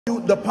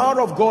The power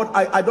of God,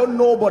 I don't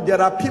know, but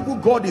there are people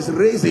God is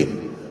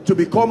raising to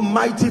become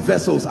mighty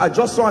vessels. I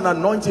just saw an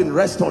anointing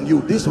rest on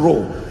you, this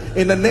row.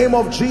 In the name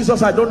of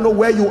Jesus, I don't know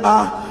where you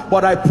are,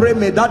 but I pray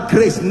may that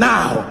grace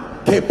now,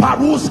 let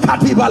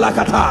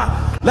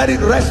it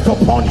rest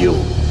upon you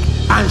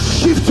and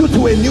shift you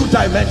to a new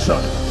dimension.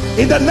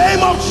 In the name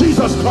of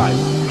Jesus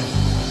Christ.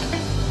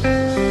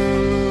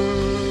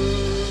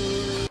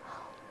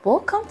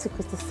 Welcome to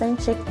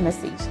Christocentric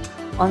Message.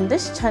 On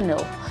this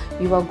channel,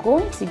 you are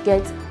going to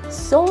get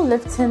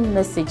soul-lifting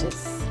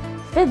messages,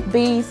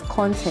 faith-based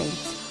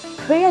content,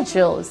 prayer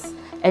drills,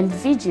 and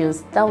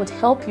videos that would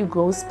help you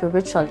grow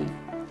spiritually.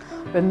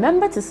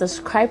 Remember to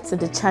subscribe to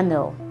the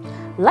channel,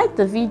 like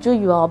the video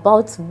you are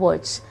about to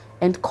watch,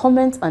 and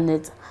comment on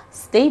it.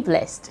 Stay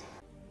blessed.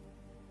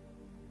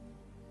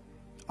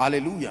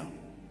 Hallelujah.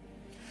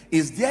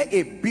 Is there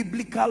a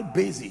biblical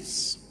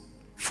basis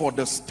for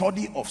the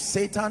study of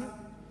Satan?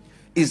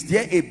 Is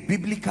there a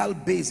biblical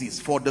basis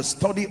for the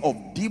study of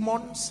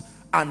demons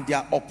and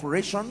their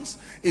operations?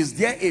 Is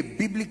there a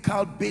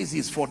biblical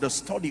basis for the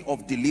study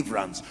of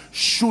deliverance?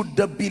 Should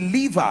the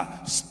believer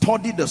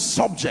study the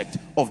subject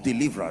of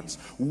deliverance?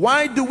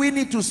 Why do we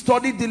need to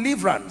study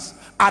deliverance?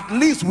 At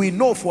least we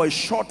know for a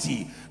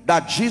surety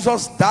that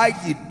Jesus died,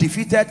 he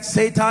defeated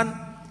Satan.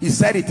 He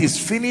said it is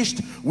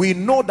finished. We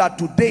know that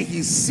today he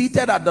is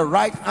seated at the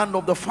right hand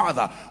of the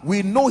Father.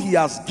 We know he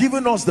has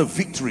given us the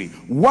victory.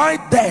 Why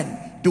then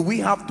do we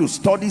have to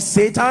study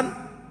Satan?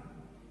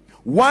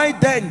 Why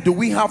then do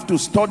we have to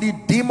study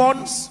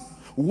demons?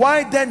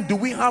 Why then do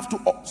we have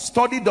to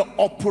study the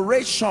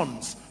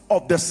operations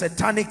of the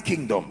satanic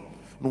kingdom?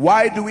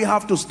 Why do we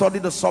have to study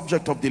the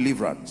subject of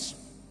deliverance?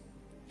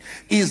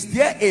 Is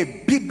there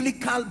a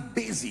biblical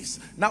basis?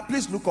 Now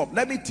please look up.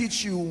 Let me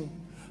teach you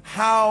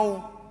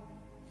how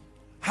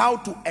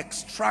to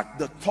extract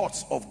the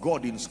thoughts of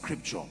God in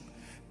scripture.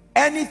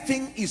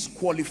 Anything is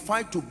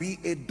qualified to be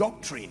a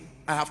doctrine.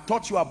 I have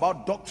taught you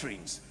about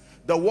doctrines.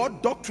 The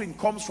word doctrine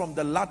comes from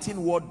the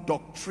Latin word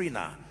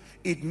doctrina.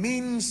 It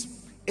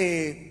means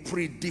a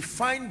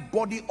predefined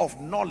body of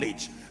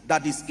knowledge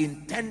that is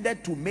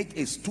intended to make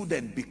a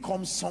student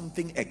become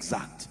something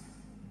exact.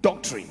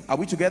 Doctrine. Are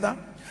we together?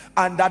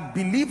 And that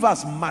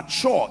believers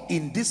mature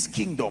in this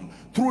kingdom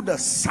through the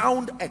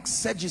sound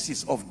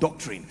exegesis of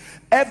doctrine.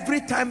 Every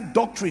time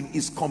doctrine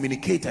is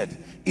communicated,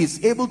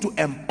 is able to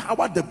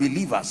empower the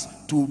believers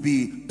to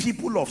be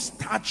people of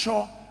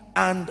stature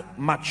and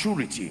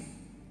maturity.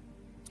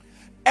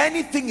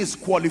 Anything is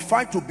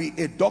qualified to be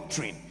a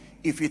doctrine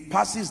if it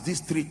passes these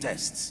three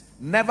tests.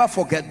 Never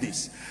forget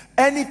this.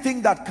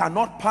 Anything that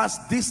cannot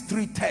pass these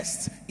three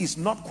tests is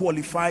not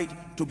qualified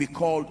to be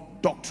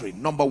called doctrine.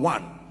 Number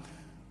one,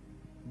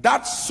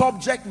 that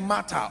subject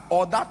matter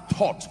or that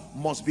thought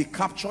must be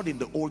captured in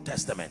the Old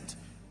Testament.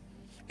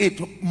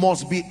 It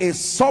must be a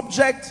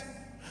subject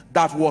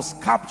that was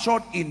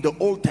captured in the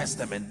Old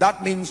Testament.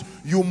 That means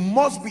you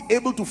must be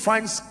able to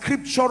find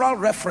scriptural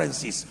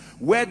references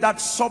where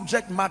that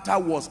subject matter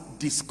was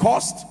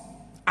discussed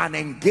and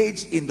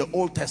engaged in the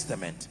Old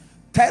Testament.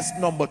 Test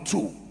number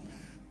two,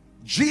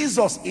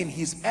 Jesus in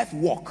his earth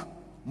walk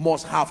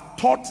must have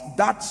taught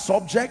that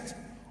subject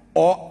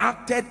or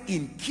acted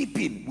in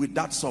keeping with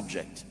that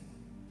subject.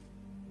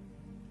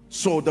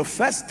 So the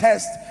first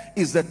test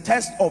is the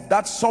test of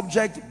that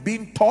subject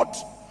being taught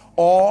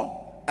or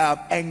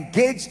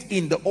engaged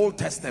in the Old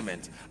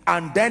Testament,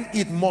 and then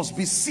it must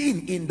be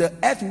seen in the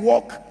earth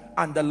walk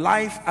and the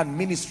life and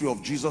ministry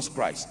of Jesus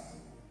Christ.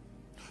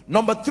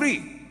 Number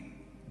three,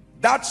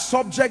 that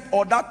subject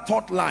or that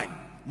thought line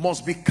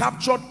must be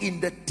captured in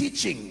the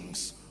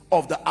teachings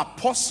of the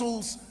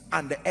apostles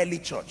and the early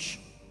church.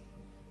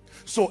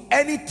 So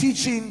any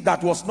teaching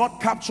that was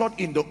not captured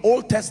in the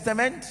Old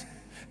Testament,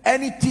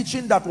 any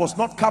teaching that was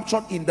not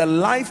captured in the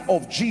life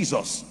of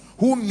Jesus,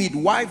 who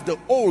midwifed the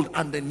old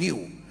and the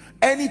new,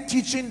 any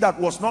teaching that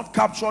was not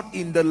captured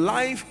in the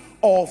life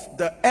of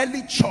the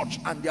early church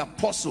and the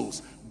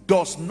apostles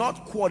does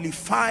not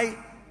qualify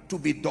to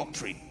be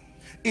doctrine.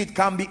 It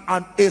can be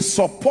a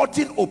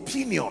supporting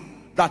opinion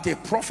that a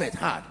prophet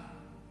had.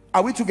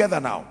 Are we together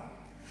now?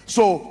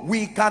 So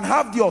we can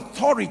have the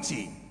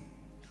authority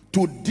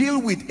to deal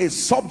with a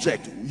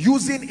subject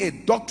using a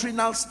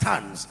doctrinal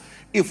stance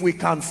if we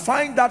can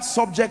find that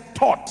subject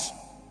taught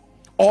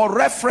or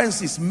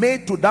references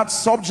made to that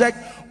subject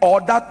or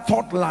that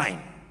thought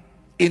line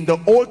in the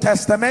Old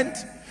Testament.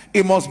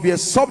 It must be a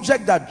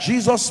subject that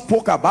Jesus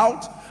spoke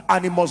about,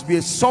 and it must be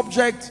a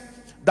subject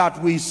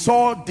that we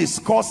saw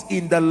discussed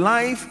in the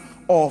life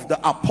of the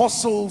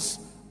apostles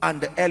and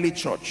the early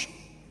church.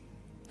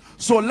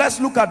 So let's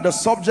look at the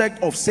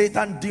subject of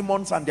Satan,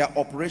 demons, and their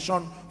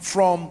operation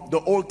from the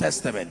Old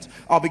Testament.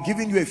 I'll be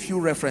giving you a few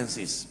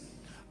references.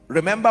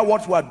 Remember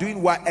what we are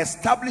doing? We're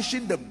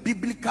establishing the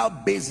biblical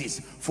basis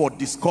for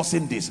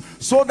discussing this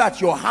so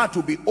that your heart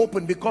will be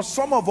open, because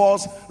some of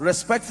us,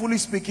 respectfully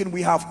speaking,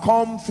 we have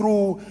come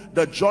through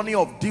the journey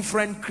of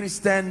different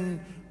Christian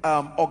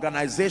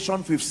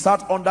organizations, we've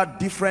sat under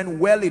different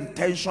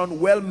well-intentioned,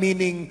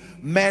 well-meaning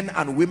men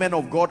and women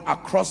of God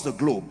across the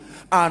globe.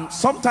 And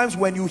sometimes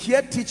when you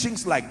hear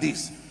teachings like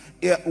this,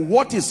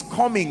 what is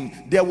coming,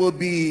 there will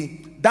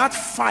be that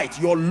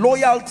fight, your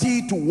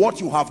loyalty to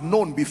what you have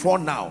known before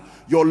now,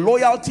 your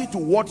loyalty to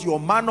what your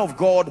man of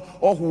God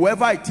or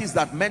whoever it is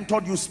that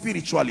mentored you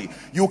spiritually.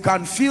 You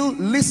can feel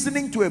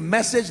listening to a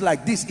message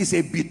like this is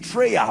a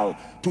betrayal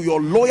to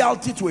your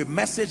loyalty to a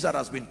message that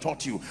has been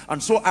taught you.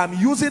 And so I'm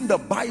using the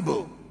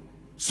Bible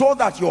so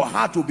that your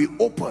heart will be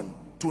open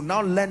to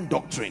now learn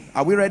doctrine.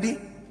 Are we ready?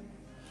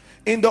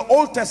 In the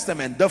Old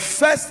Testament, the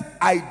first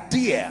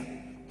idea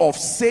of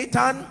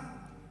Satan,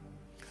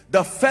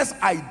 the first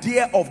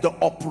idea of the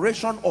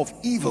operation of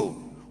evil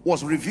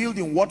was revealed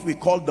in what we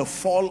call the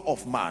fall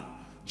of man.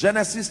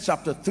 Genesis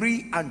chapter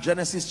 3 and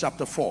Genesis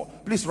chapter 4.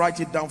 Please write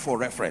it down for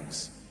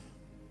reference.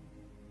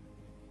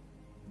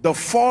 The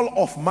fall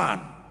of man.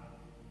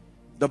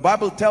 The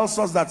Bible tells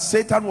us that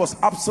Satan was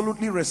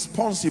absolutely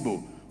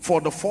responsible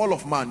for the fall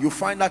of man. You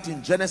find that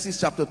in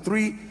Genesis chapter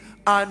 3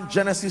 and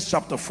Genesis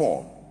chapter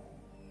 4.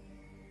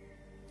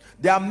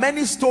 There are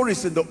many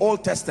stories in the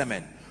Old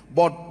Testament,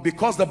 but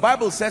because the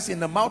Bible says in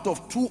the mouth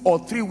of 2 or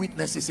 3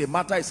 witnesses a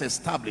matter is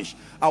established,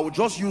 I will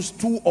just use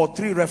 2 or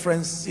 3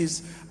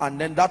 references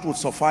and then that would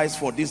suffice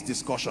for this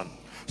discussion.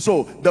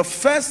 So the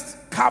first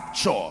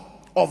capture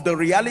of the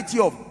reality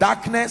of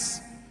darkness,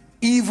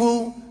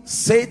 evil,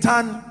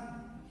 Satan,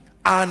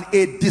 and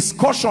a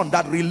discussion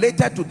that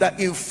related to that.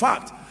 In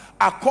fact,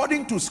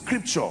 according to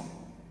scripture,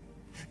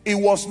 it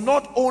was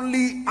not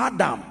only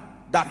Adam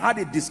that had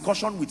a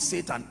discussion with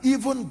Satan,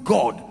 even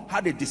God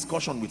had a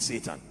discussion with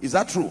Satan. Is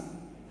that true?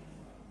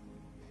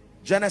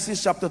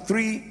 Genesis chapter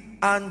 3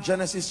 and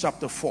Genesis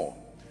chapter 4.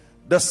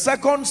 The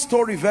second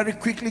story, very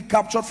quickly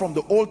captured from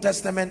the Old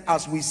Testament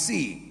as we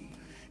see,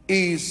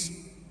 is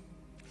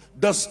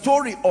the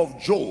story of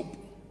Job.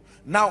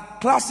 Now,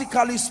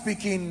 classically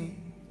speaking,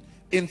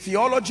 in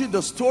theology,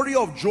 the story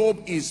of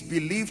Job is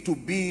believed to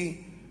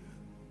be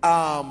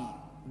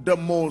the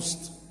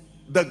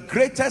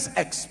greatest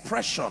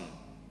expression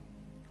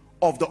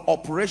of the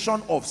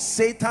operation of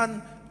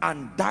Satan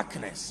and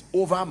darkness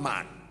over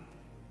man.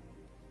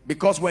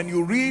 Because when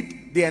you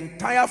read the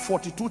entire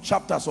 42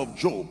 chapters of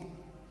Job,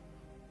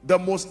 the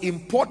most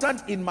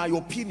important, in my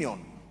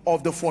opinion,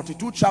 of the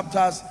 42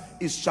 chapters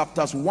is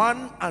chapters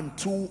 1 and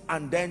 2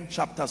 and then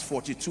chapters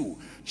 42.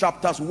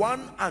 Chapters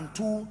 1 and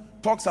 2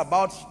 talks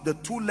about the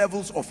 2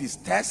 levels of his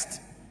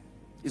test.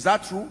 Is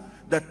that true?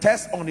 The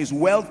test on his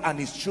wealth and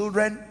his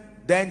children.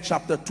 Then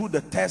chapter 2,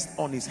 the test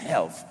on his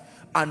health.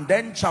 And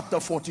then chapter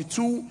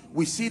 42,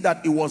 we see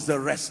that it was the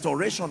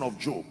restoration of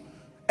Job.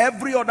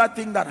 Every other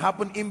thing that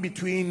happened in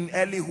between,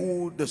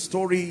 Elihu, the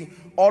story,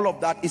 all of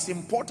that is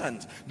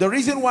important. The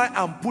reason why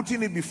I'm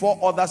putting it before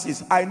others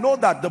is I know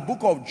that the book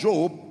of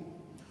Job,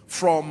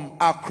 from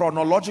a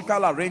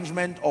chronological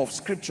arrangement of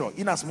scripture,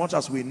 in as much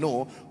as we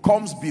know,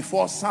 comes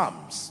before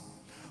Psalms.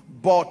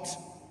 But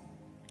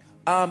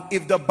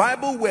if the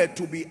Bible were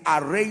to be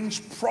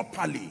arranged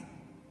properly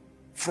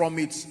from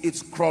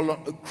its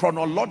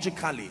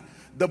chronologically,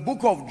 the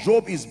book of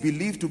Job is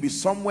believed to be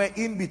somewhere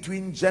in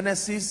between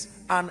Genesis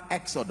and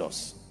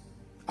Exodus.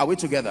 Are we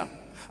together?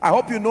 I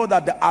hope you know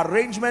that the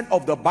arrangement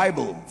of the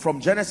Bible from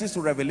Genesis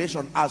to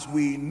Revelation, as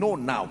we know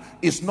now,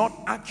 is not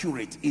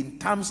accurate in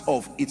terms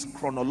of its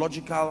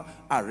chronological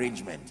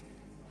arrangement.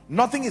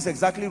 Nothing is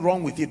exactly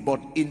wrong with it,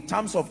 but in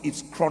terms of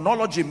its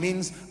chronology,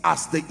 means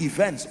as the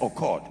events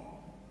occurred.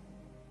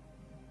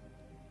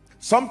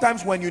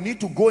 Sometimes when you need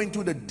to go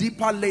into the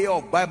deeper layer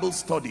of Bible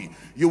study,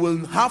 you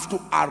will have to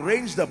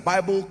arrange the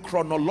Bible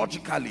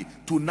chronologically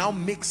to now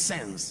make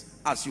sense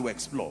as you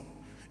explore.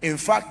 In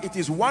fact, it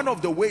is one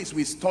of the ways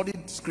we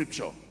studied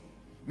scripture.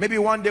 Maybe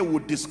one day we'll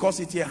discuss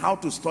it here, how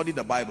to study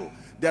the Bible.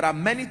 There are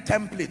many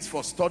templates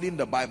for studying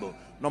the Bible.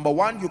 Number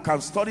one, you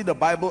can study the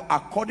Bible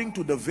according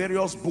to the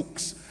various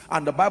books.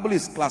 And the Bible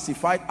is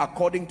classified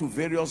according to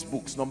various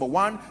books. Number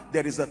one,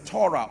 there is the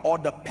Torah or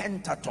the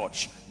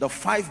Pentateuch, the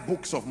 5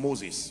 books of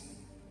Moses.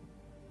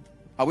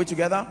 Are we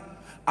together?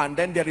 And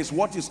then there is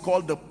what is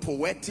called the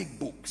poetic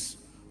books.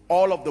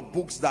 All of the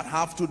books that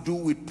have to do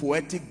with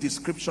poetic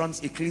descriptions,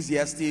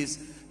 Ecclesiastes,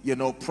 you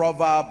know,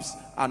 Proverbs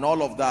and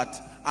all of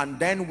that. And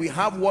then we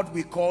have what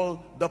we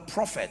call the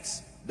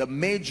prophets, the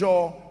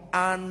major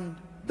and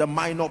the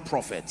minor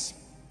prophets.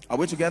 Are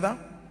we together?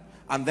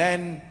 And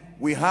then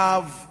we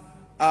have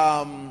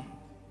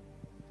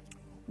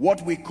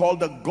what we call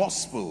the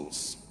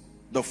Gospels,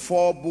 the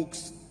 4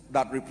 books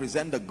that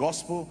represent the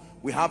gospel.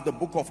 We have the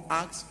book of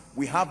Acts,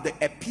 we have the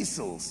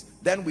epistles,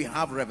 then we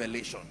have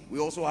Revelation. We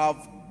also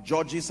have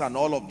Judges and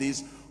all of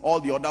these, all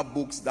the other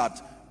books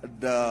that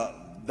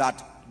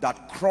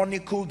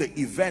chronicle the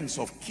events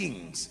of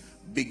kings,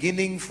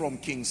 beginning from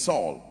King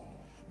Saul.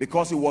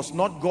 Because it was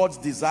not God's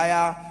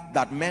desire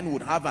that men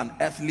would have an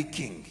earthly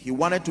king. He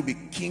wanted to be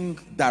king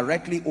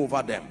directly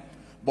over them.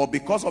 But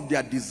because of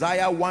their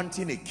desire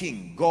wanting a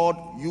king, God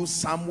used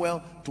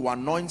Samuel to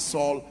anoint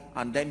Saul,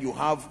 and then you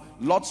have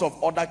lots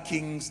of other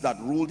kings that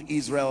ruled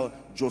Israel,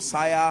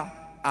 Josiah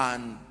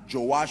and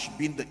Joash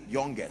being the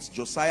youngest.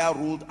 Josiah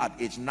ruled at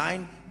age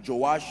 9,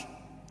 Joash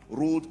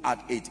ruled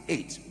at age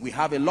 8. We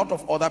have a lot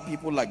of other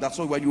people like that.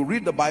 So when you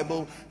read the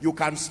Bible, you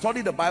can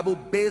study the Bible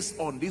based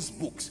on these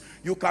books.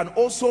 You can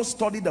also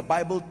study the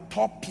Bible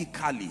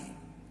topically.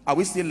 Are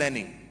we still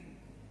learning?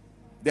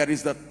 There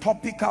is the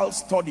topical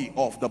study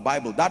of the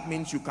Bible. That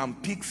means you can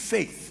pick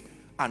faith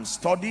and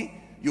study.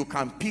 You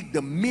can pick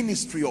the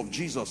ministry of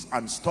Jesus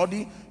and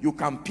study. You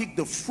can pick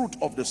the fruit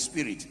of the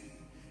Spirit.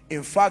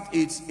 In fact,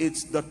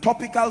 it's the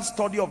topical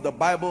study of the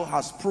Bible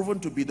has proven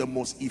to be the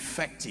most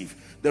effective.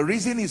 The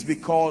reason is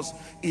because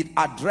it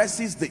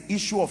addresses the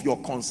issue of your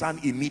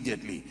concern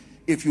immediately.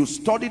 If you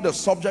study the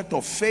subject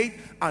of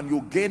faith and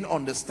you gain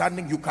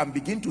understanding, you can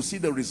begin to see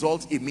the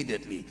results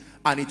immediately,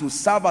 and it will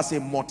serve as a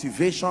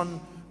motivation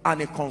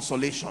and a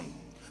consolation.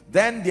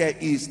 Then there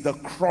is the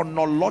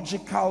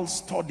chronological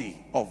study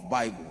of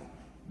Bible.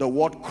 The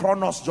word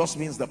chronos just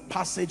means the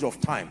passage of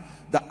time,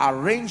 the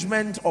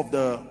arrangement of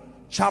the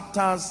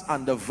chapters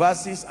and the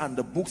verses and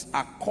the books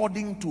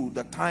according to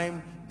the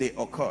time they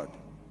occurred.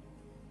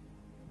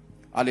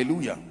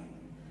 Hallelujah.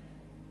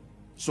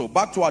 So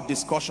back to our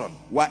discussion.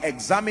 We're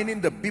examining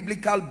the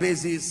biblical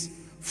basis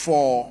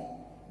for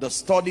the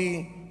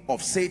study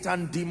of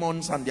Satan,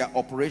 demons, and their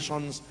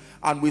operations.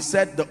 And we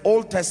said the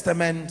Old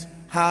Testament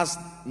has,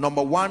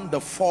 number one, the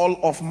fall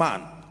of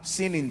man,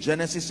 seen in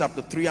Genesis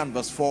chapter 3 and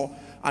verse 4.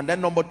 And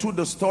then number 2,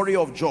 the story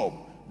of Job,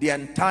 the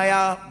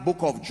entire book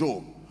of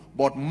Job.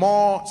 But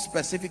more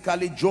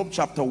specifically, Job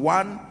chapter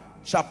 1,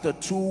 chapter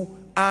 2,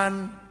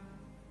 and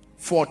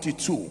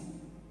 42.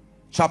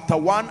 Chapter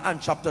 1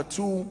 and chapter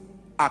 2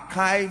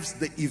 archives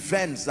the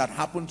events that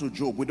happened to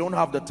Job. We don't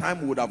have the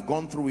time, we would have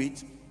gone through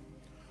it.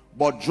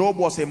 But Job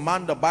was a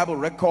man, the Bible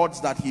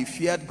records, that he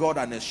feared God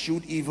and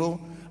eschewed evil.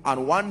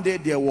 And one day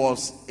there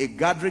was a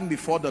gathering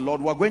before the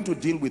Lord. We're going to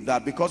deal with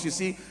that because you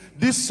see,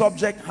 this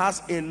subject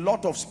has a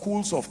lot of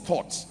schools of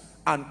thoughts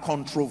and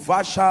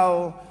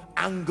controversial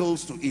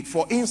angles to it.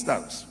 For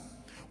instance,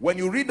 when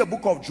you read the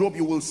book of Job,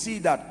 you will see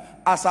that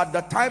as at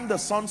the time the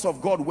sons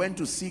of God went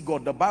to see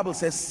God, the Bible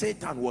says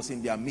Satan was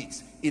in their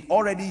midst. It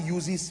already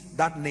uses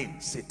that name,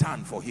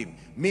 Satan, for him,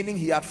 meaning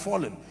he had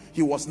fallen.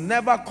 He was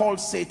never called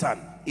Satan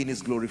in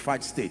his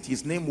glorified state.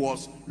 His name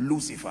was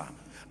Lucifer.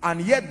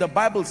 And yet the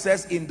Bible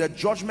says in the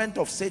judgment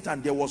of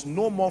Satan, there was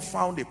no more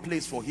found a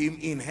place for him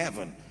in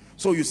heaven.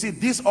 So you see,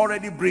 this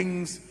already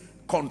brings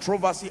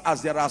controversy,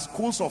 as there are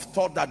schools of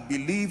thought that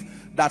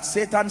believe that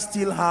Satan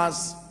still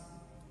has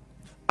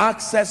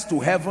access to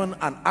heaven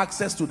and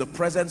access to the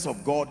presence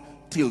of God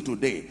till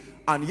today.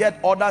 And yet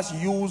others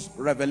use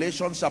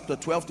Revelation chapter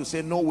 12 to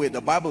say, no way,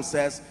 the Bible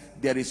says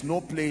there is no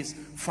place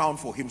found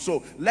for him.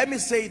 So let me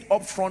say it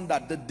up front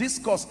that the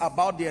discourse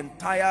about the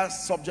entire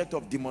subject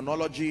of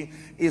demonology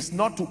is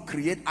not to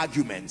create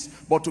arguments,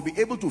 but to be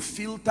able to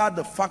filter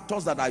the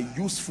factors that are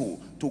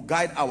useful to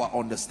guide our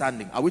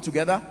understanding. Are we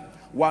together?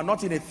 We are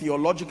not in a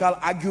theological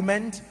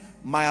argument.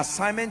 My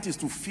assignment is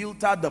to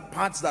filter the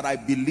parts that I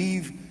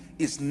believe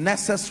is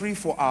necessary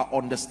for our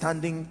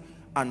understanding,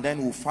 and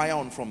then we'll fire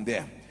on from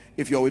there.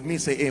 If you're with me,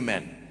 say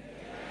amen.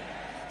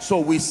 Amen. So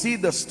we see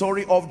the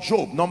story of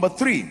Job. Number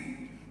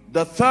 3,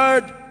 the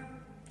third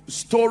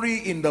story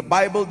in the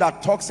Bible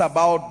that talks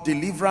about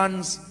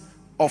deliverance,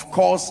 of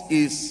course,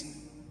 is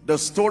the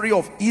story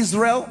of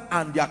Israel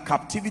and their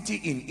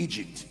captivity in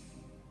Egypt.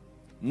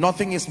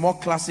 Nothing is more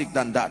classic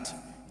than that.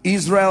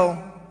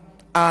 Israel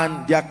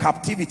and their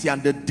captivity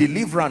and the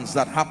deliverance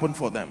that happened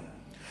for them.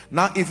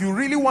 Now, if you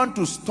really want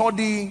to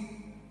study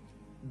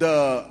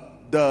the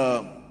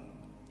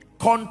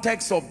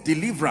context of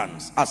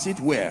deliverance, as it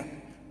were,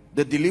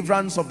 the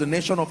deliverance of the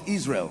nation of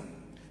Israel,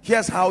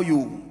 here's how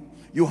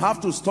you have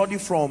to study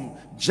from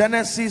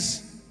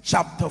Genesis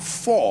chapter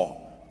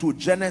 4 to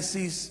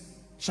Genesis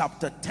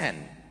chapter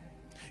 10.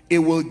 It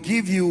will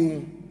give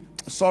you,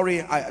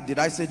 sorry, did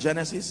I say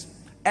Genesis?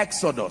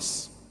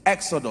 Exodus,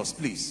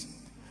 please.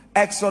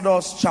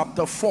 Exodus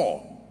chapter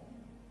 4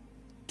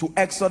 to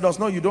Exodus,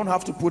 no, you don't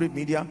have to put it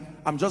media,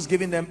 I'm just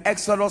giving them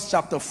Exodus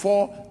chapter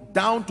 4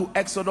 down to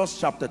Exodus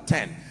chapter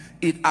 10.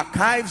 It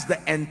archives the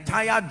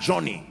entire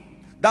journey.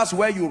 That's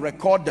where you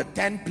record the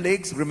 10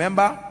 plagues.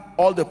 Remember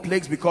all the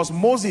plagues, because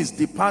Moses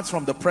departs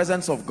from the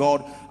presence of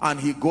God and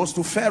he goes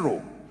to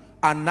Pharaoh,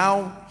 and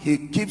now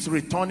he keeps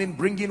returning,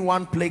 bringing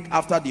one plague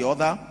after the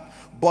other.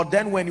 But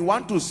then when you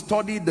want to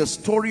study the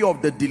story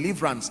of the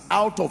deliverance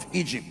out of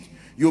Egypt,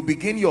 you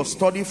begin your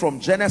study from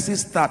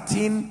Genesis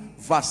 13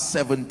 verse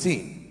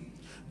 17.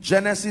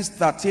 Genesis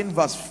 13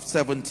 verse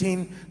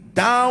 17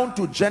 down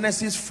to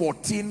Genesis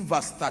 14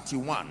 verse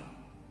 31.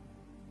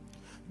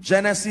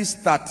 Genesis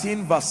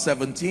 13 verse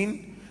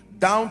 17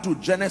 down to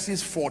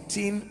Genesis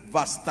 14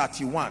 verse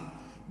 31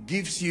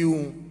 gives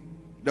you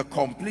the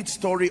complete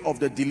story of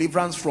the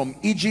deliverance from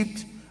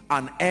Egypt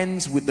and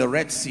ends with the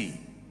Red Sea.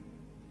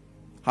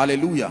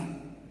 Hallelujah.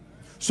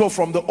 So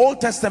from the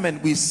Old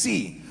Testament we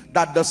see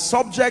that the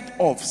subject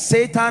of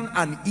Satan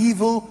and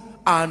evil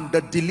and the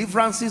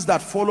deliverances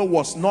that follow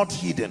was not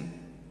hidden.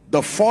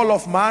 The fall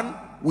of man,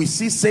 we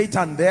see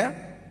Satan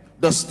there.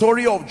 The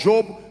story of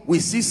Job, we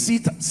see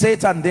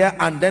Satan there,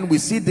 and then we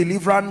see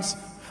deliverance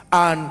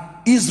and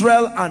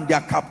Israel and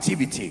their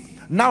captivity.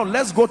 Now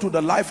let's go to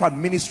the life and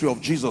ministry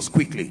of Jesus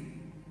quickly.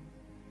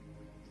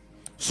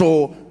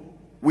 So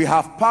we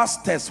have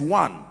passed test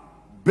 1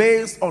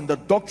 based on the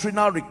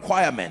doctrinal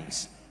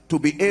requirements to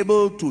be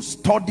able to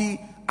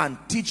study and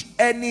teach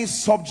any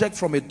subject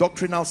from a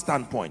doctrinal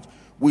standpoint.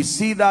 We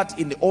see that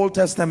in the Old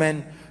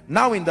Testament.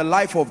 Now in the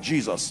life of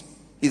Jesus,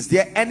 is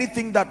there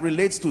anything that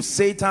relates to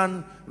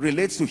Satan,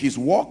 relates to his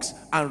works,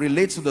 and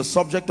relates to the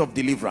subject of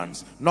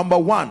deliverance? Number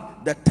 1,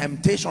 the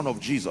temptation of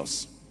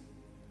Jesus.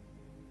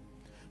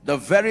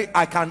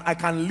 I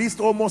can list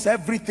almost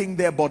everything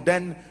there, but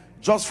then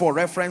just for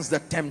reference, the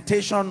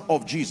temptation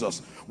of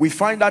Jesus. We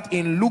find that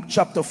in Luke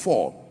chapter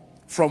 4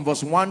 from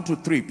verse 1 to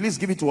 3. Please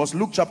give it to us.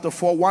 Luke chapter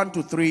 4, 1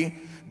 to 3.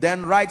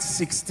 Then write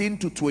 16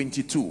 to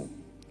 22.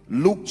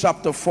 Luke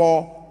chapter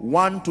 4,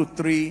 1 to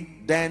 3.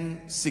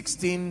 Then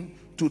 16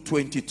 to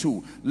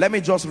 22. Let me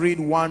just read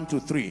 1 to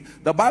 3.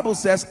 The Bible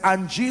says,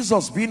 and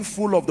Jesus, being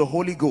full of the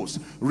Holy Ghost,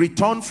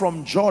 returned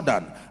from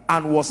Jordan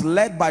and was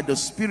led by the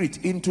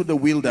Spirit into the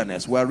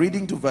wilderness. We're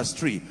reading to verse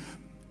 3.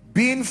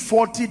 Being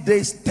 40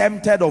 days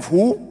tempted of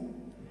who?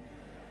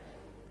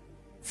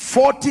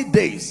 40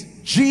 days.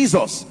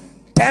 Jesus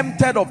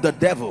tempted of the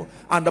devil.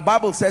 And the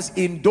Bible says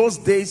in those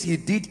days he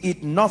did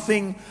eat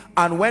nothing,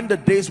 and when the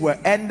days were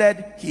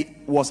ended, he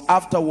was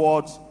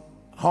afterwards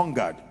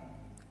hungered.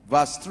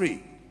 Verse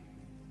 3.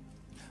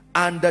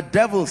 And the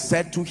devil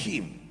said to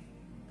him,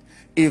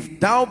 if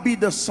thou be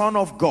the Son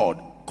of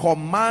God,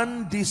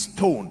 command this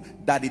stone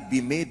that it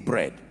be made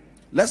bread.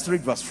 Let's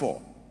read verse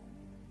 4.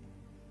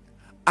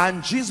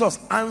 And Jesus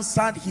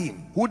answered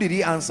him. Who did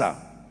he answer?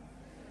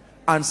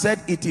 And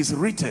said, it is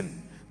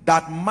written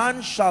that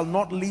man shall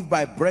not live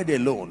by bread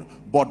alone,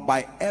 but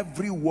by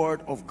every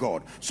word of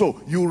God.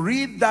 So you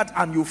read that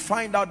and you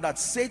find out that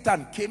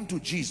Satan came to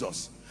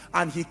Jesus,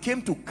 and he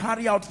came to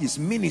carry out his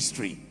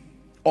ministry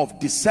of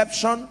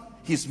deception,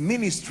 his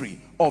ministry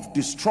of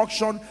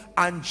destruction,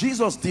 and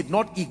Jesus did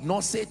not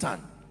ignore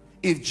Satan.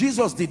 If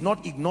Jesus did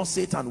not ignore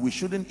Satan, we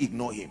shouldn't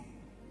ignore him.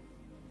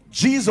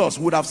 Jesus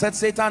would have said,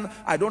 Satan,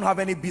 I don't have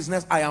any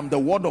business. I am the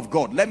word of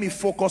God. Let me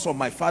focus on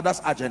my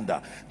Father's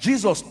agenda.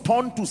 Jesus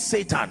turned to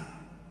Satan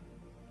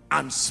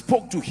and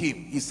spoke to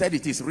him. He said,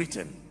 it is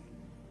written.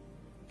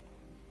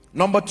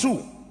 Number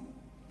 2,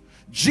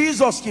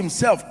 Jesus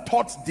himself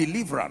taught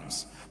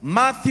deliverance.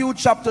 Matthew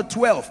chapter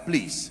 12,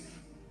 please.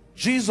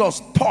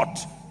 Jesus taught.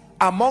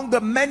 Among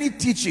the many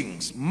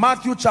teachings,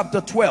 Matthew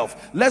chapter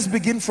 12, let's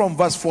begin from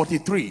verse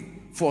 43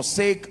 for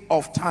sake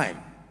of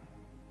time.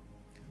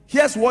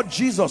 Here's what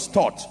Jesus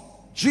taught.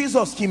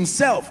 Jesus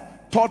himself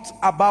taught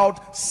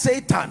about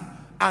Satan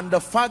and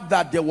the fact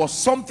that there was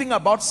something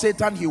about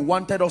Satan he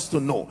wanted us to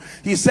know.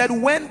 He said,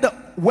 when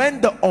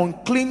the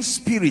unclean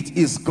spirit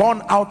is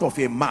gone out of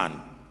a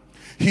man,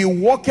 he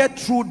walketh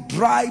through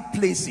dry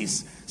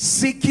places,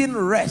 seeking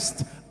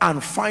rest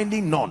and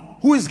finding none.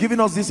 Who is giving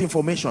us this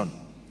information?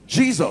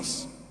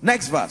 Jesus.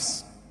 Next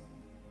verse.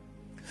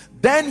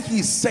 Then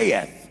he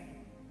saith,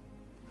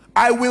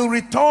 I will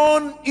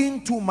return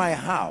into my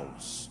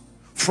house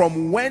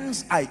from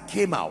whence I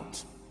came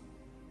out.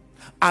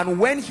 And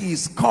when he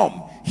is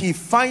come, he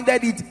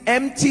findeth it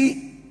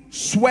empty,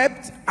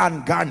 swept,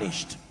 and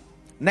garnished.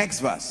 Next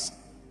verse.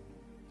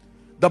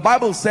 The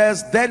Bible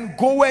says, then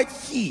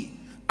goeth he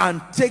and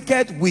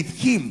taketh with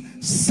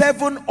him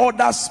 7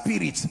 other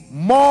spirits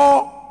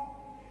more.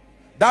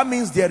 That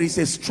means there is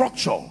a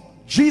structure.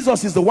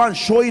 Jesus is the one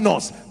showing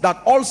us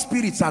that all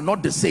spirits are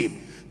not the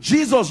same.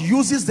 Jesus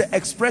uses the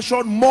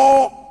expression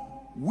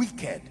more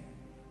wicked.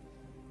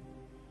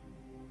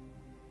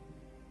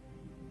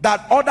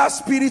 That other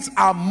spirits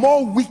are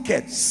more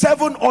wicked.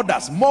 7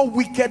 others more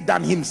wicked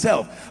than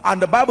himself.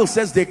 And the Bible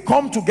says they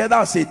come together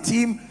as a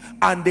team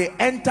and they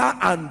enter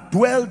and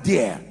dwell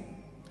there.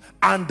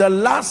 And the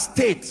last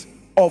state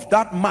of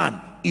that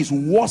man is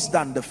worse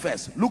than the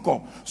first. Look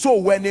up. So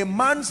when a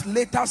man's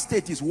later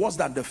state is worse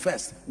than the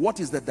first, what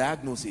is the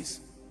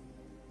diagnosis?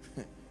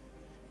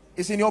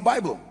 It's in your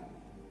Bible.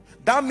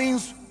 That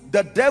means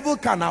the devil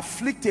can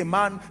afflict a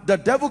man, the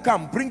devil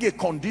can bring a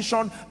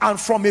condition, and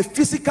from a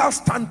physical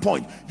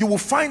standpoint you will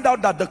find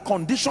out that the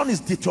condition is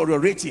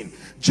deteriorating.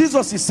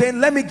 Jesus is saying,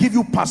 let me give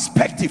you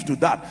perspective to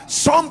that.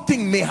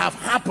 Something may have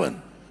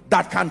happened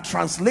that can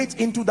translate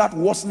into that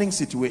worsening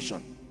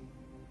situation.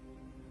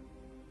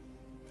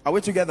 Are we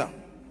together?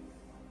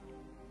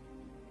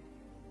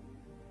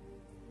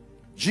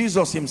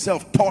 Jesus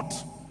himself taught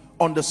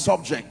on the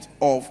subject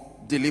of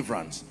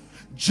deliverance.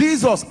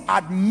 Jesus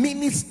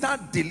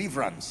administered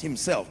deliverance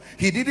himself.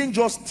 He didn't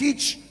just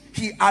teach,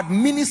 he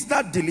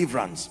administered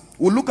deliverance.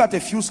 We'll look at a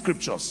few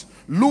scriptures.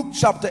 Luke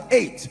chapter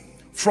 8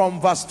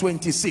 from verse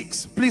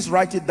 26. Please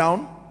write it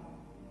down.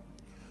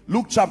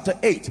 Luke chapter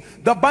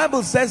 8. The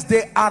Bible says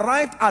they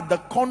arrived at the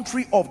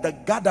country of the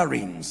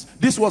Gadarenes.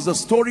 This was the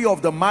story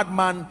of the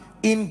madman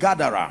in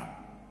Gadara.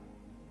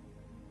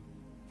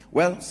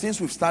 Well,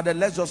 since we've started,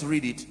 let's just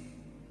read it.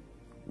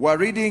 We're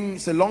reading,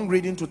 it's a long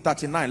reading to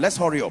 39. Let's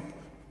hurry up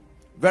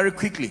very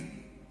quickly.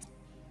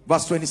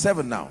 Verse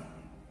 27 now.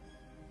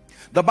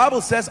 The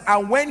Bible says,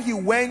 and when he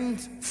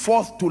went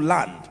forth to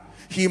land,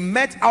 he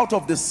met out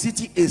of the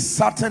city a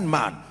certain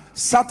man.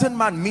 Certain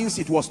man means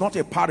it was not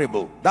a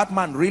parable. That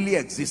man really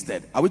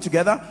existed. Are we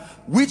together?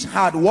 Which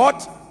had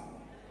what?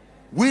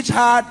 Which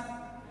had,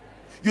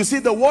 you see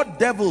the word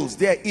devils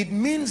there, it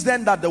means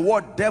then that the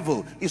word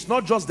devil is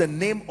not just the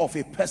name of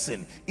a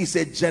person. It's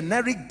a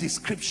generic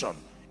description.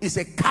 It's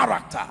a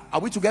character. Are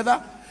we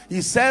together?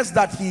 He says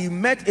that he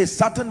met a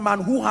certain man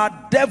who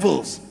had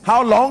devils.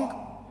 How long?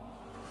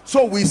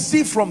 So we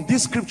see from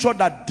this scripture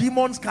that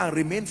demons can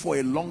remain for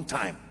a long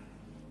time.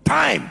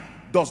 Time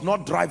does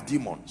not drive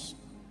demons.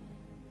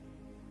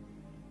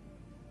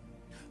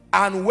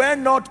 And were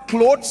not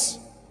clothes,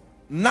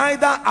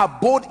 neither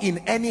abode in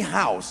any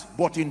house,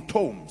 but in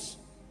tombs.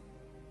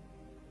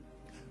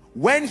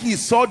 When he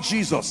saw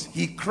Jesus,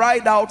 he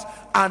cried out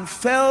and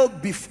fell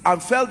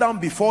down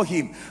before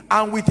him,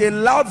 and with a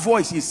loud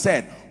voice he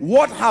said,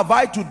 what have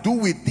I to do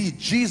with thee,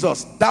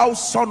 Jesus, thou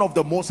Son of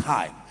the Most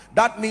High?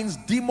 That means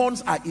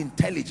demons are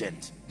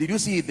intelligent. Did you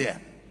see it there?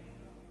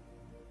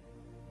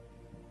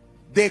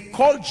 They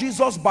called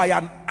Jesus by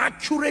an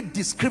accurate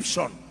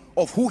description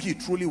of who he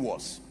truly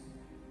was.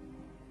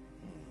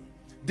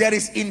 There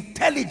is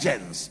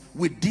intelligence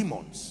with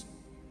demons.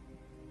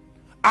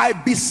 I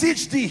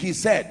beseech thee, he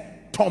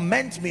said,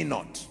 torment me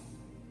not.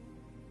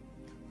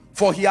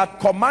 For he had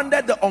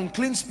commanded the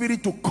unclean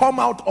spirit to come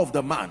out of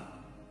the man.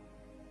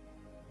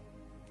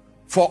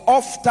 For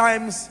oft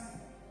times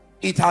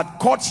it had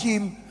caught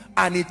him,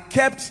 and it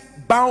kept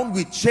bound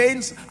with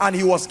chains, and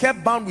he was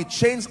kept bound with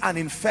chains and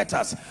in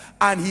fetters,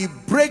 and he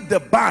brake the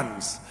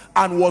bands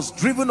and was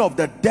driven of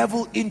the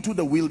devil into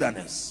the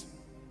wilderness.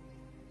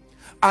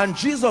 And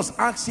Jesus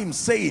asked him,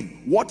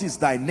 saying, what is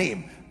thy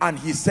name? And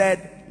he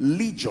said,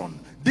 Legion.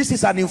 This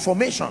is an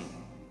information,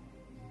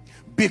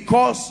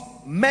 because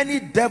many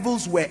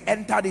devils were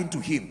entered into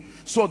him.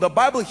 So the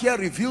Bible here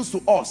reveals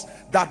to us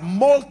that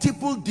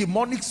multiple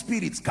demonic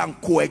spirits can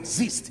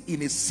coexist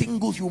in a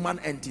single human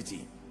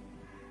entity.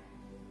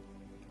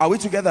 Are we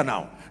together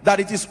now? That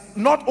it is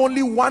not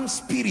only one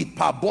spirit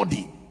per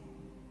body.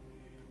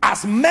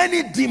 As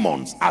many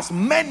demons, as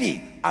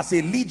many as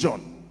a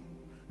legion.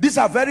 These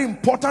are very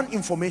important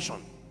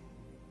information.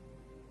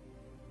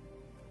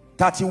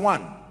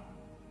 31.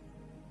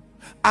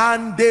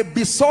 And they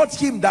besought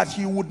him that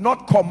he would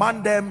not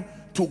command them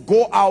to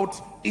go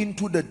out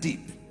into the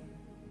deep.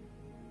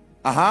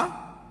 And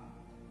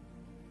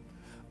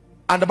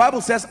the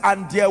Bible says,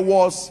 and there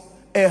was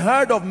a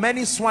herd of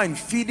many swine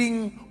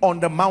feeding on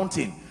the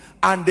mountain,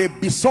 and they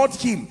besought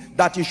him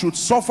that he should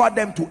suffer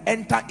them to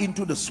enter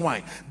into the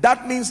swine.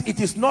 That means it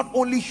is not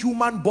only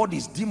human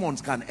bodies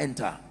demons can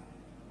enter.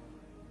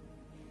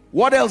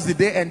 What else did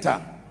they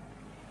enter?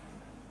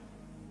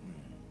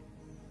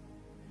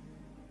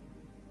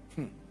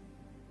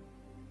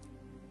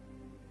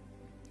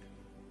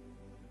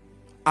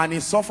 And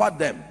he suffered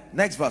them.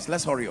 Next verse,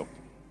 let's hurry up.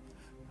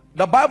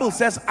 The Bible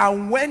says,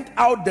 and went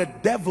out the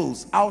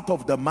devils out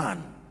of the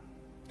man,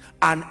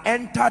 and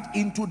entered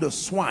into the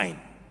swine,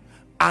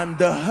 and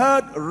the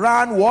herd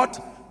ran what?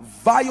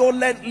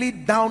 Violently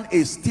down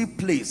a steep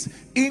place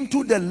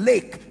into the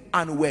lake,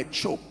 and were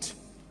choked.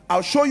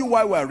 I'll show you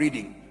why we're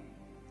reading.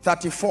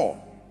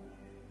 34.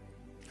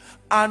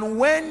 And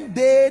when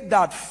they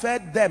that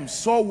fed them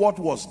saw what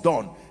was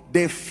done,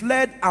 they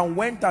fled and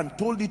went and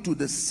told it to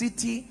the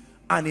city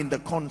and in the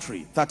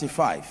country.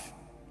 35.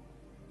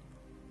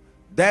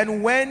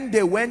 Then when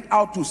they went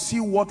out to see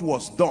what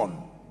was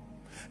done,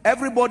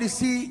 everybody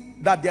see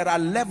that there are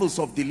levels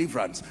of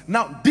deliverance.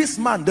 Now this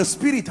man, the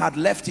spirit had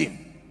left him.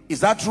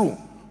 Is that true?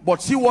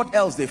 But see what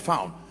else they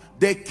found.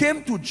 They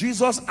came to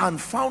Jesus and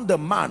found the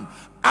man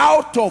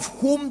out of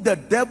whom the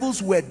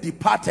devils were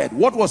departed.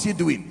 What was he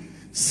doing?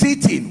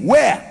 Sitting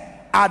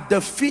where? At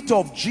the feet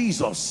of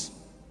Jesus.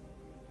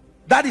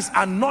 That is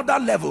another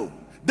level.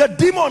 The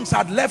demons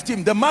had left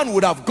him, the man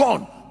would have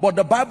gone, but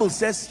the Bible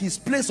says his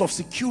place of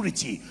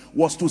security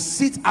was to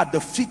sit at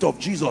the feet of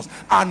Jesus.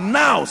 And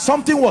now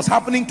something was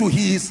happening to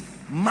his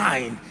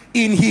mind,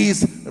 in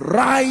his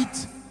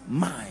right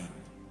mind.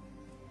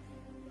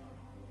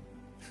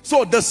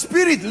 So the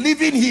spirit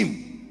leaving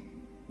him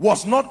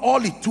was not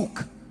all it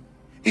took.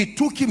 It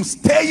took him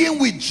staying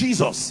with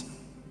Jesus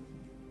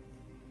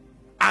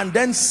and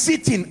then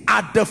sitting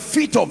at the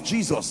feet of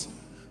Jesus.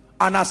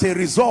 And as a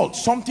result,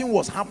 something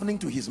was happening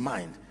to his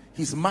mind.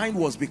 His mind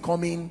was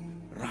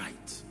becoming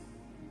right.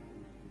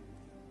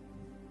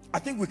 I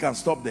think we can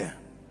stop there.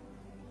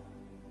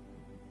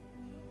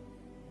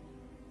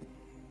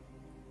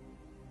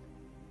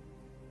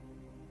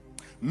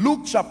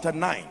 Luke chapter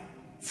 9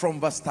 from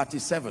verse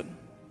 37.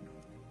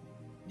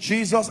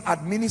 Jesus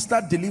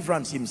administered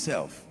deliverance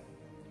himself.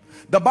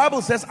 The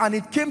Bible says, and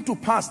it came to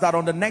pass that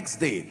on the next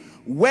day,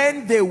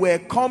 when they were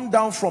come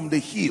down from the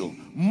hill,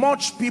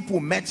 much people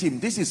met him.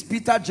 This is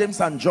Peter,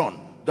 James, and John,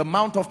 the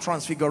Mount of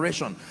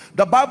Transfiguration.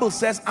 The Bible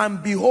says,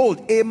 and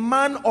behold, a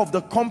man of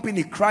the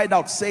company cried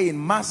out,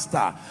 saying,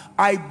 Master,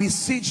 I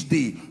beseech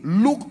thee,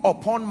 look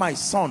upon my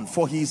son,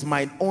 for he is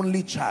mine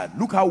only child.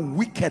 Look how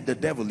wicked the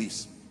devil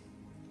is.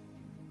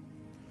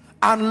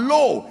 And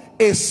lo,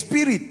 a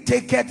spirit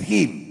taketh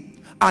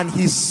him, and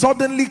he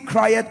suddenly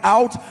cried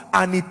out,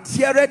 and it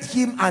teareth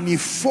him, and he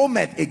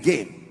foamed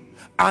again,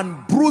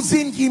 and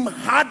bruising him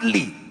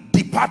hardly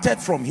departed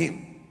from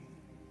him.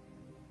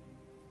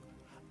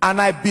 And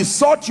I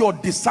besought your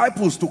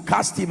disciples to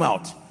cast him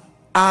out,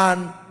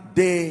 and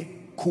they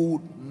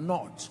could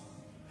not.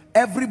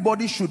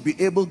 Everybody should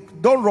be able,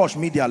 don't rush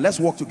media, let's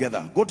work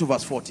together. Go to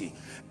verse 40.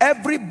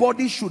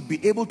 Everybody should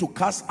be able to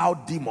cast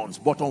out demons,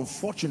 but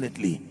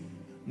unfortunately,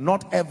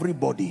 not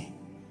everybody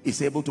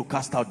is able to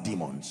cast out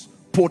demons.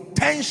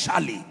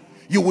 Potentially,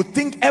 you would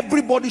think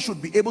everybody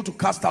should be able to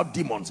cast out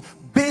demons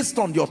based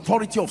on the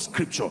authority of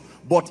scripture,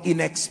 but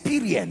in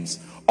experience,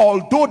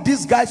 although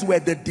these guys were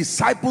the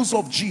disciples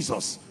of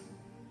Jesus,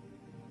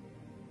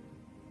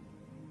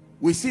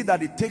 we see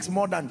that it takes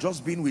more than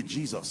just being with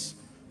Jesus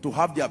to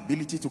have the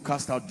ability to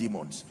cast out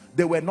demons.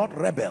 They were not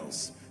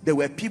rebels. They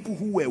were people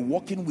who were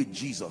walking with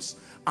Jesus.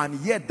 And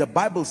yet the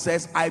Bible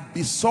says, I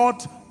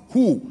besought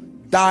who?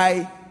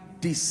 Thy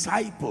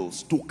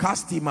disciples to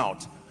cast him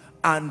out,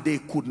 and they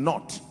could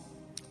not.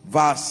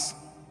 Verse,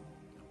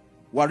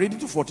 we're reading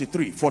to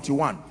 43,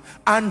 41.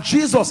 And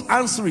Jesus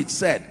answered,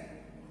 said,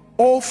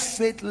 O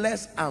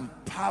faithless and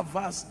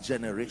perverse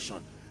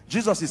generation.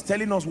 Jesus is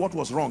telling us what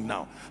was wrong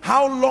now.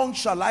 How long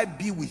shall I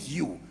be with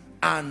you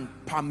and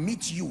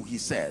permit you, he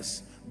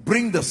says,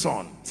 bring the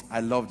son.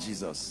 I love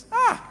Jesus.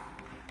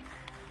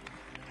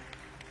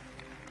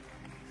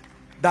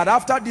 That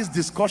after this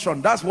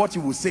discussion, that's what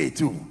you will say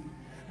too.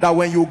 That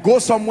when you go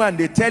somewhere and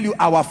they tell you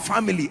our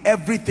family,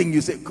 everything,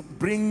 you say,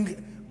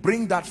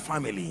 bring that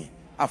family.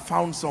 I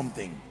found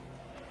something.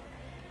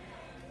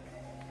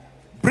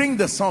 Bring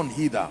the son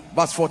hither.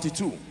 Verse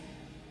 42.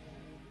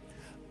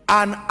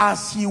 And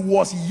as he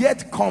was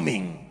yet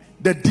coming,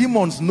 the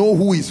demons know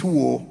who is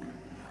who.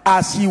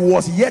 As he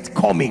was yet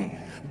coming,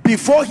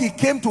 before he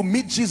came to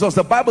meet Jesus,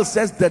 the Bible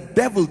says the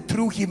devil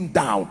threw him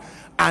down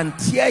and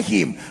tear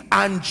him,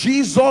 and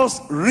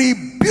Jesus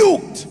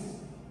rebuked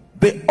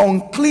the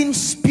unclean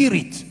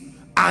spirit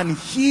and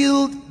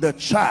healed the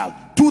child.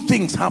 Two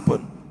things happen: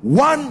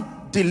 one,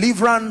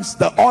 deliverance;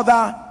 the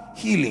other,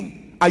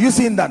 healing. Are you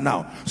seeing that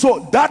now?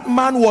 So that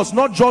man was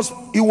not just,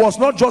 he was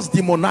not just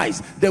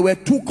demonized. There were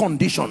two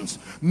conditions,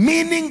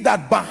 meaning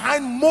that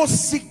behind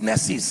most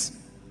sicknesses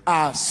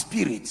are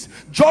spirits.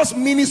 Just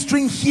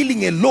ministering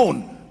healing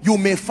alone, you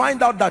may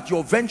find out that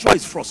your venture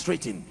is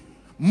frustrating.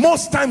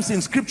 Most times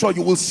in scripture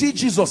you will see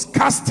Jesus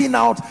casting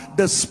out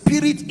the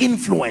spirit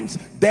influence,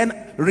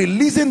 then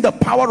releasing the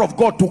power of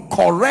God to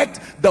correct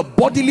the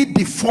bodily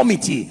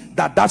deformity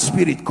that that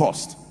spirit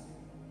caused.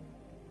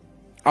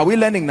 Are we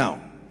learning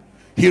now?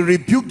 He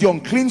rebuked the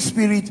unclean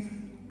spirit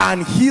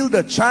and healed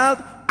the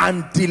child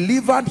and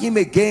delivered him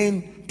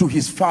again to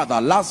his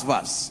father. Last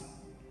verse.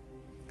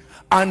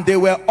 And they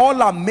were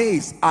all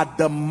amazed at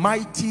the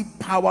mighty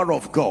power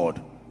of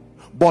God.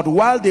 But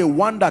while they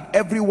wondered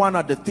everyone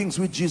at the things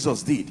which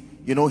Jesus did,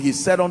 you know, he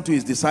said unto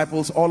his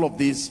disciples, all of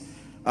this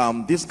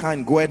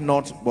kind goeth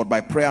not but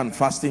by prayer and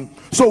fasting.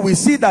 So we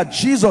see that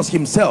Jesus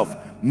himself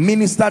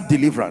ministered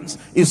deliverance.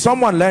 Is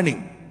someone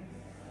learning?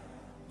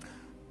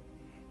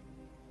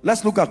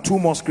 Let's look at two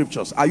more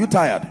scriptures. Are you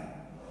tired?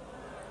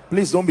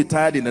 Please don't be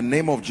tired in the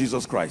name of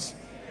Jesus Christ.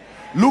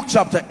 Luke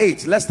chapter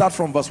 8. Let's start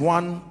from verse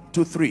 1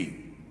 to 3.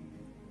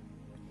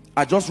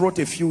 I just wrote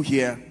a few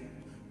here.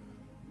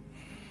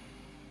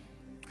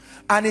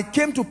 And it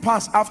came to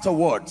pass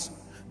afterwards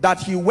that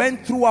he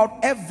went throughout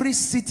every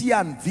city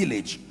and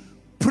village,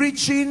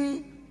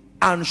 preaching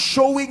and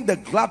showing the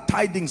glad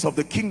tidings of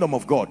the kingdom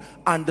of God.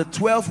 And the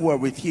 12 were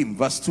with him.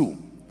 Verse 2.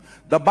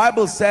 The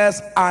Bible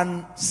says,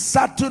 and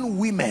certain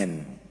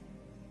women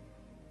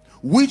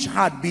which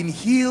had been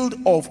healed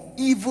of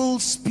evil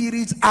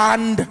spirits,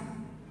 and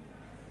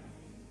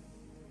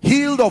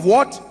healed of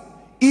what?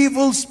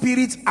 Evil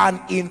spirits and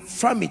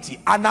infirmity.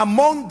 And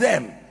among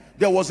them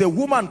there was a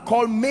woman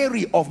called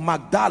Mary of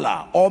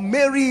Magdala, or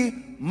Mary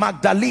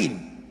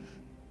Magdalene.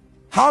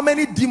 How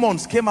many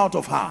demons came out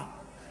of her?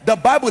 The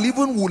Bible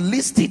even will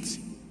list it.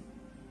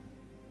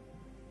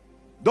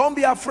 Don't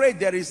be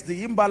afraid. There is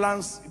the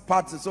imbalance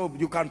part, so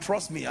you can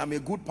trust me. I'm a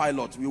good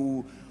pilot. We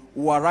will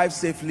arrive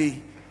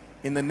safely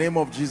in the name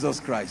of Jesus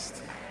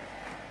Christ.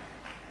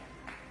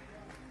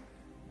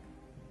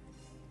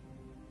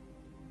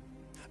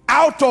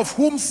 Out of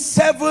whom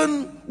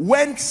 7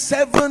 went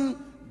 7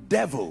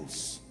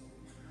 devils.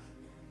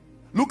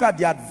 Look at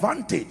the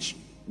advantage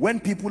when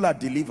people are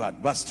delivered.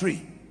 Verse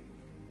 3.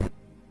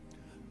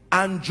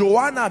 And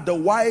Joanna, the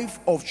wife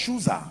of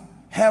Chuza,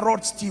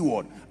 Herod's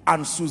steward,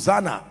 and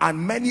Susanna, and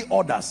many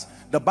others,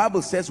 the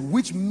Bible says,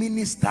 which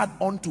ministered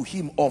unto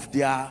him of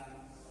their.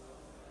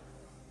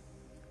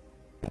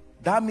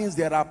 That means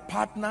there are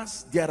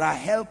partners, there are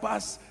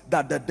helpers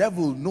that the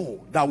devil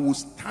know that will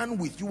stand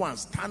with you and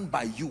stand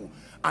by you,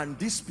 and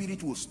this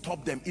spirit will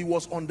stop them. It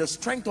was on the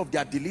strength of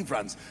their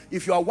deliverance.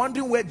 If you are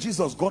wondering where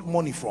Jesus got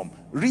money from,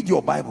 read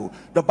your Bible.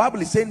 The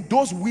Bible is saying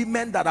those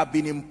women that have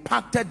been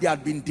impacted, they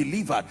have been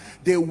delivered,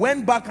 they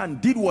went back and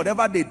did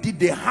whatever they did,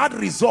 they had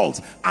results,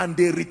 and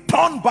they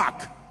returned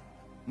back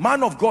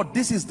Man of God,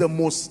 this is the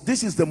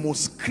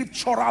most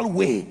scriptural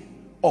way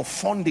of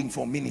funding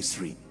for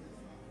ministry.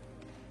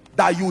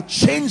 That you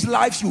change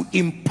lives, you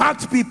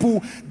impact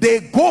people, they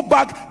go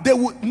back,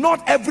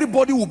 not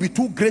everybody will be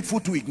too grateful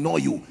to ignore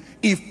you.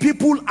 If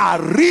people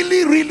are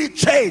really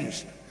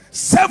changed,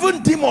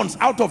 7 demons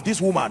out of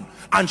this woman,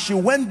 and she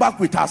went back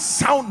with her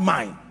sound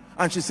mind,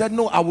 and she said,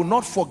 no, I will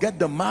not forget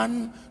the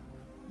man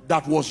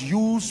that was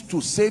used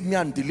to save me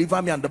and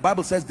deliver me. And the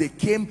Bible says they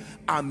came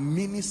and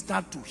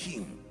ministered to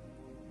him.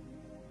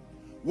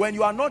 When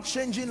you are not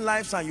changing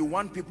lives and you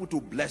want people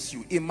to bless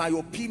you, in my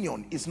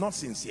opinion, it's not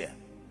sincere.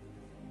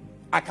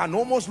 I can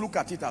almost look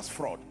at it as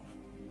fraud.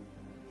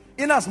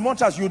 In as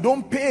much as you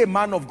don't pay a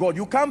man of God,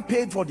 you can't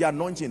pay for the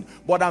anointing.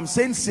 But I'm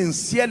saying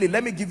sincerely,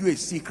 let me give you a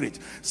secret.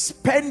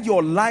 Spend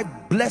your life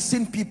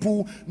blessing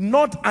people,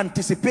 not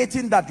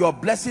anticipating that you're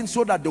blessing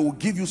so that they will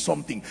give you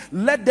something.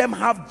 Let them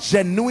have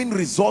genuine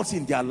results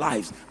in their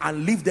lives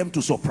and leave them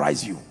to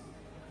surprise you.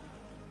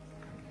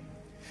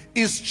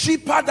 It's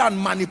cheaper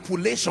than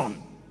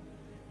manipulation.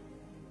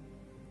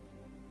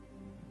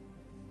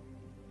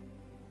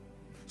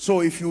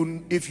 So if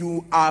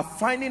you are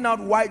finding out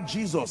why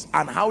Jesus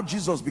and how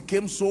Jesus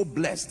became so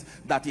blessed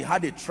that he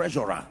had a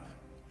treasurer,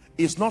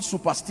 it's not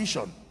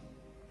superstition.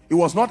 It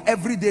was not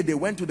every day they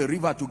went to the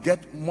river to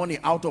get money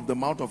out of the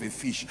mouth of a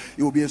fish.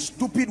 It would be a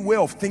stupid way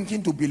of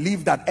thinking to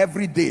believe that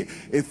every day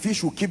a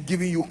fish will keep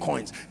giving you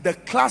coins. The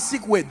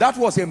classic way, that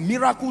was a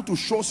miracle to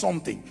show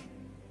something.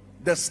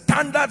 The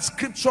standard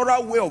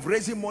scriptural way of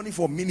raising money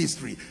for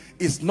ministry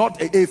is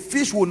not, a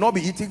fish will not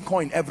be eating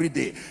coin every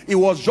day. It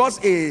was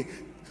just a,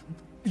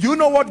 you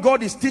know what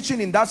God is teaching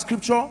in that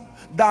scripture?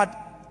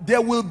 That there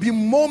will be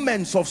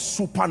moments of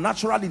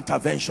supernatural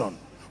intervention,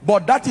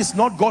 but that is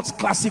not God's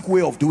classic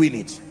way of doing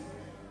it.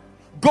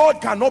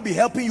 God cannot be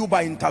helping you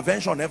by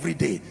intervention every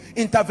day.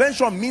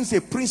 Intervention means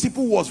a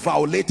principle was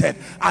violated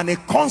and a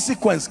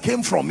consequence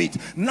came from it.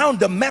 Now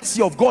the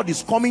mercy of God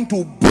is coming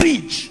to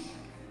bridge.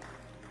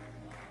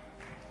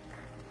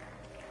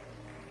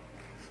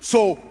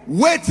 So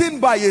waiting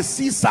by a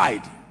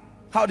seaside,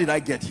 how did I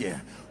get here?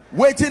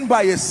 Waiting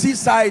by a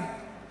seaside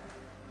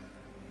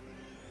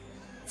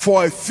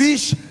for a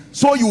fish,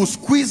 so you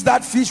squeeze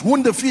that fish,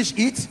 won't the fish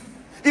eat?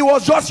 It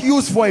was just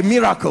used for a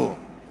miracle.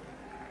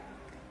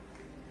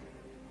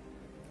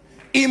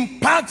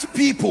 Impact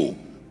people,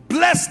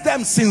 bless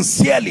them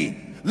sincerely,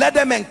 let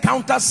them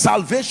encounter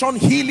salvation,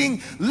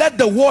 healing, let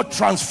the word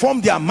transform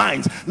their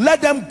minds,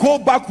 let them go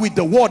back with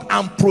the word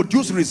and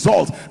produce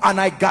results. And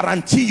I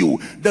guarantee you,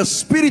 the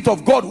Spirit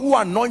of God who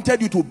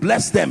anointed you to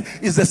bless them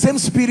is the same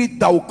Spirit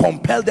that will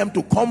compel them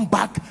to come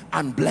back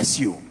and bless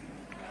you.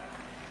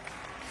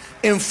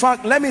 In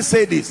fact, let me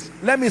say this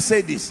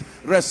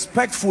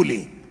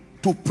respectfully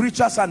to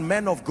preachers and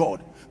men of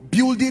God: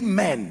 building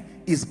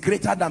men is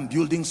greater than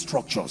building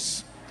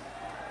structures.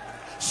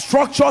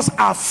 Structures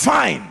are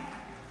fine,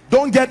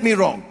 don't get me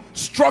wrong,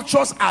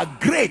 structures are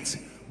great,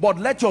 but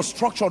let your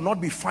structure not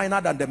be finer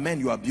than the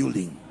men you are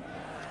building.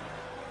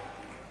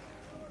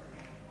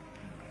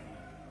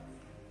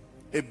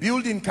 A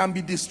building can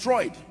be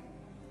destroyed.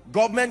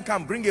 Government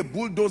can bring a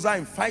bulldozer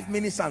in 5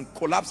 minutes and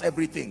collapse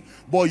everything,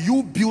 but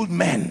you build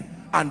men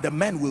and the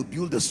men will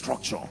build the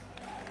structure.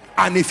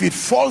 And if it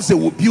falls, they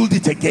will build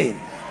it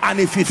again. And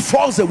if it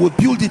falls, they will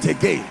build it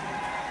again.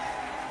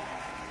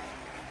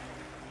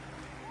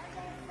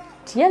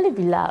 Dearly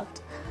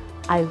beloved,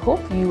 I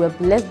hope you were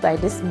blessed by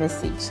this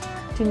message.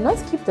 Do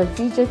not keep the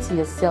video to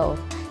yourself.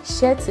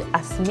 Share to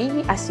as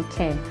many as you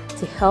can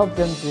to help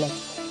them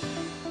bless.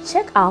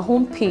 Check our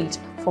homepage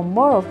for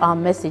more of our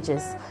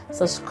messages.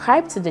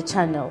 Subscribe to the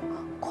channel,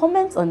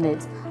 comment on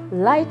it,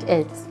 like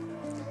it.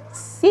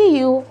 See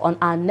you on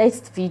our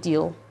next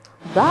video.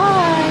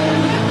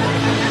 Bye.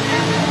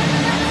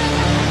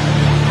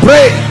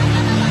 Pray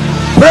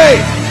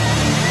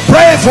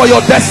for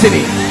your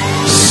destiny.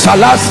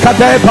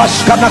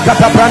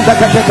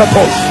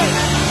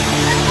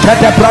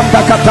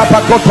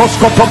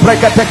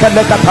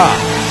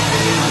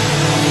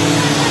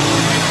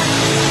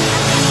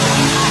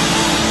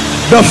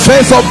 The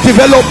phase of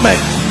development.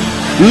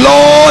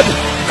 Lord,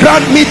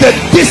 grant me the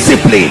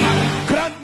discipline